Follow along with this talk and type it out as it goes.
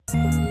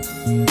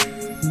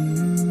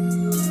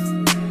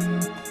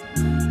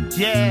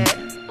Yeah.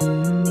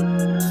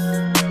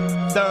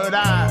 Third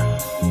Eye.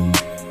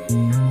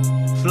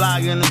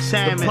 Fly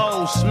Entertainment. The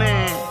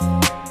Postman.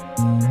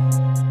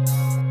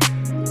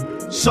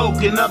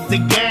 Soaking up the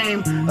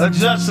game,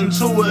 adjusting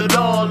to it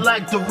all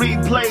like the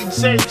replay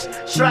tapes.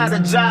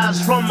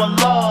 Strategize from a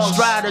loss.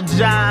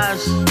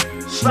 Strategize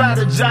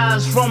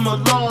from a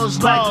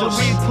loss like the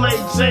replay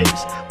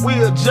tapes.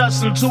 We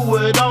adjusting to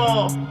it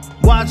all.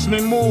 Watch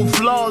me move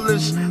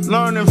flawless,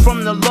 learning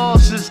from the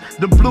losses.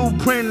 The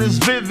blueprint is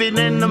vivid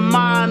in the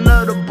mind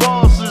of the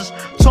bosses.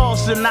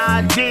 Tossing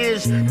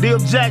ideas, the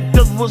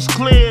objective was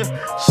clear.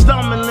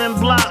 Stumbling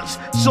blocks,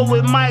 so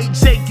it might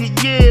take a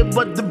year,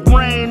 but the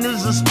brain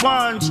is a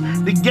sponge.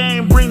 The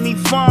game bring me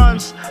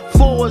funds.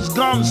 Forrest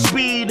Gump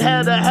speed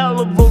had a hell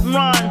of a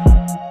run.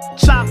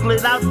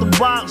 Chocolate out the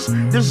box,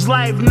 this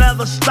life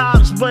never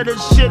stops, but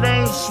this shit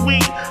ain't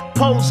sweet.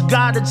 Post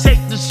gotta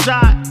take the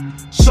shot.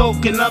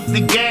 Soaking up the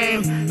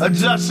game,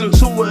 adjusting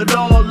to it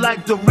all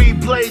like the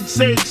replay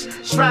takes.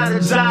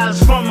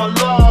 Strategize from a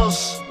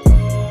loss.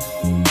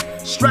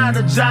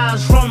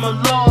 Strategize from a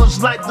loss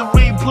like the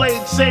replay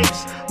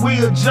takes. We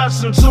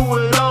adjusting to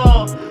it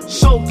all.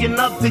 Soaking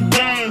up the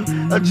game,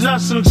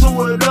 adjusting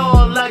to it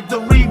all like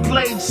the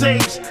replay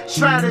takes.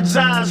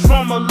 Strategize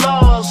from a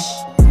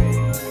loss.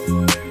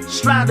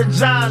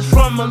 Strategize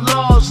from a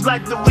loss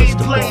like the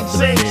replay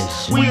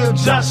takes. We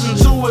adjusting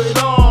to it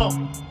all.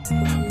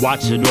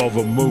 Watch it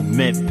over,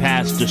 movement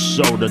past the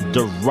shoulder,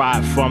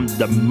 derived from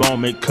the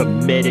moment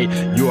committed.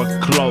 You're a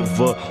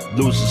clover,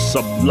 losing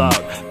some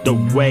luck, the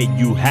way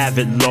you have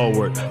it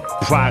lowered.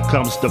 Pride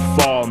comes to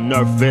fall,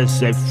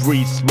 nervous and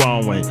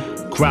free-throwing.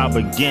 Crowd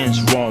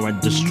begins roaring,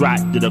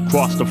 distracted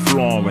across the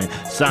flooring.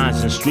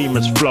 Signs and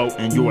streamers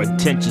floating, your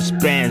attention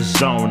span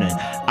zoning.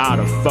 Out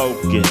of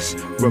focus,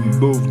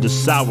 remove the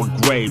sour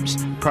grapes.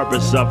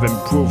 Purpose of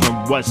improving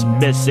what's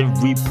missing,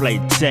 replay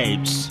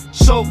tapes.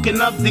 Soaking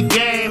up the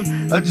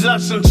game,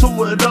 adjusting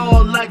to it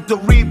all like the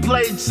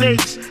replay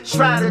takes.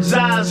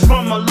 Strategize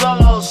from a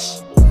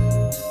loss.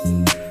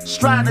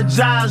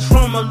 Strategize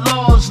from a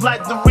loss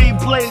like the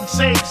replay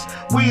takes.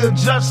 We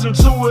adjusting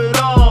to it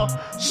all.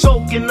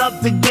 Soaking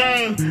up the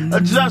game,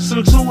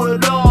 adjusting to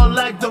it all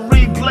like the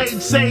replay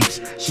takes.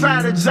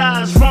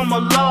 Strategize from a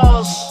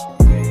loss.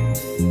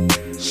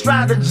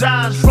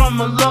 Strategize from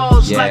a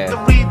loss like the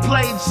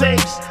replay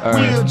takes.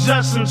 We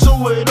adjusting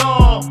to it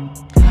all.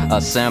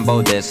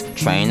 Assemble this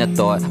train of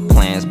thought,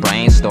 plans,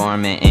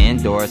 brainstorming,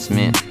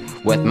 endorsement.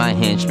 With my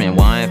henchmen,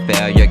 one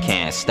failure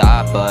can't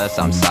stop us.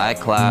 I'm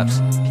Cyclops,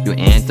 you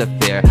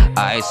interfere.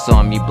 Ice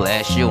on me,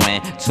 bless you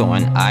into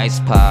an ice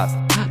pop.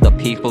 The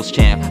people's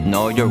champ,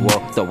 know your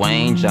wolf,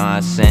 Dwayne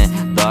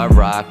Johnson. The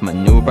Rock,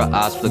 maneuver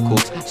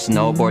obstacles,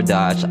 snowboard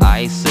dodge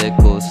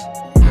icicles.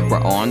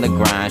 We're on the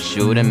grind,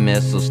 shooting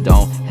missiles.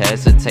 Don't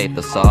hesitate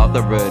to solve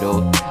the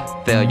riddle.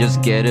 Failures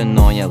getting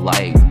on you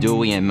like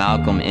Dewey and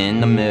Malcolm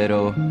in the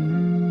middle.